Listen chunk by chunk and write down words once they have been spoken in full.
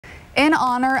In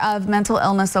honor of Mental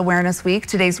Illness Awareness Week,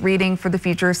 today's Reading for the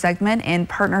Future segment, in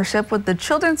partnership with the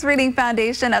Children's Reading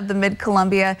Foundation of the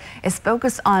Mid-Columbia, is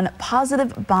focused on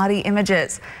positive body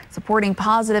images. Supporting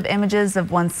positive images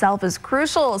of oneself is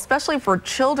crucial, especially for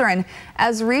children,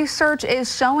 as research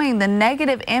is showing the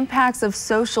negative impacts of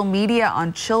social media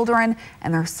on children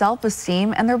and their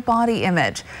self-esteem and their body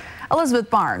image. Elizabeth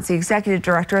Barnes, the executive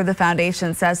director of the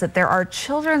foundation, says that there are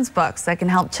children's books that can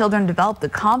help children develop the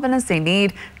confidence they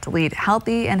need to lead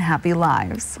healthy and happy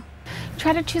lives.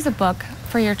 Try to choose a book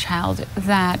for your child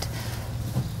that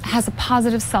has a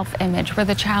positive self-image, where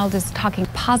the child is talking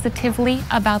positively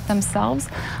about themselves,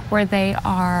 where they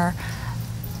are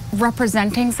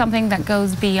representing something that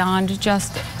goes beyond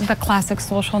just the classic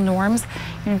social norms.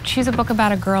 Choose a book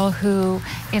about a girl who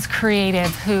is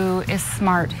creative, who is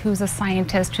smart, who's a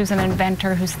scientist, who's an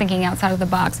inventor, who's thinking outside of the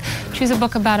box. Choose a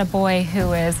book about a boy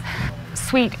who is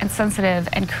sweet and sensitive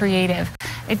and creative.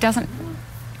 It doesn't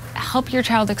help your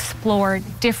child explore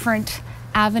different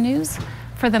avenues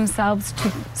for themselves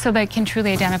so they can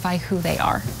truly identify who they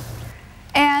are.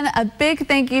 And a big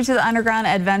thank you to the Underground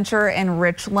Adventure in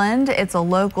Richland. It's a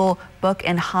local book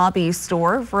and hobby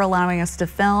store, for allowing us to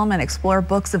film and explore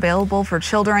books available for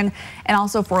children, and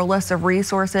also for a list of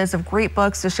resources of great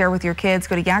books to share with your kids.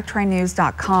 Go to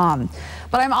yaktranews.com.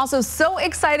 But I'm also so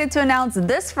excited to announce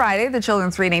this Friday, the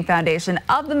Children's Reading Foundation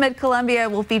of the Mid-Columbia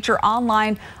will feature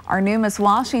online our new Miss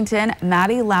Washington,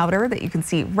 Maddie Lauder, that you can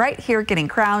see right here getting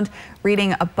crowned,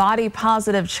 reading a body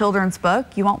positive children's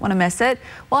book. You won't want to miss it.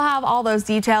 We'll have all those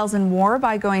details and more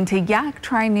by going to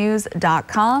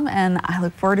yaktranews.com, and I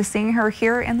look forward to seeing her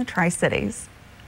here in the Tri-Cities.